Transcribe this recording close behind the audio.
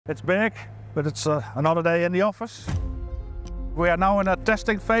It's big, but it's another day in the office. We are now in a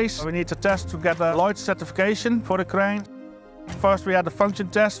testing phase. We need to test to get a Lloyd certification for the crane. First we had the function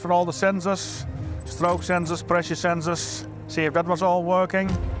test for all the sensors, stroke sensors, pressure sensors, see if that was all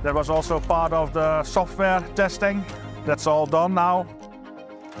working. That was also part of the software testing. That's all done now.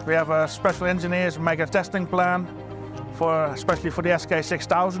 We have special engineers make a testing plan, especially for the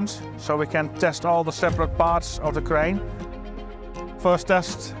SK6000s, so we can test all the separate parts of the crane. First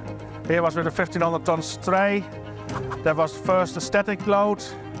test here was with a 1500 tons tray. That was first a static load,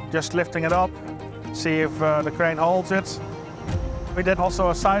 just lifting it up, see if the crane holds it. We did also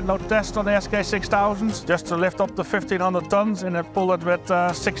a side load test on the SK6000s, just to lift up the 1500 tons and then pull it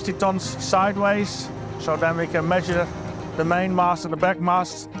with 60 tons sideways. So then we can measure the main mast and the back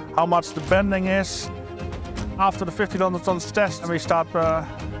mast, how much the bending is. After the 1500 tons test, we start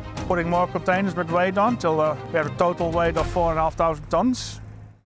putting more containers with weight on till we have a total weight of 4,500 tons.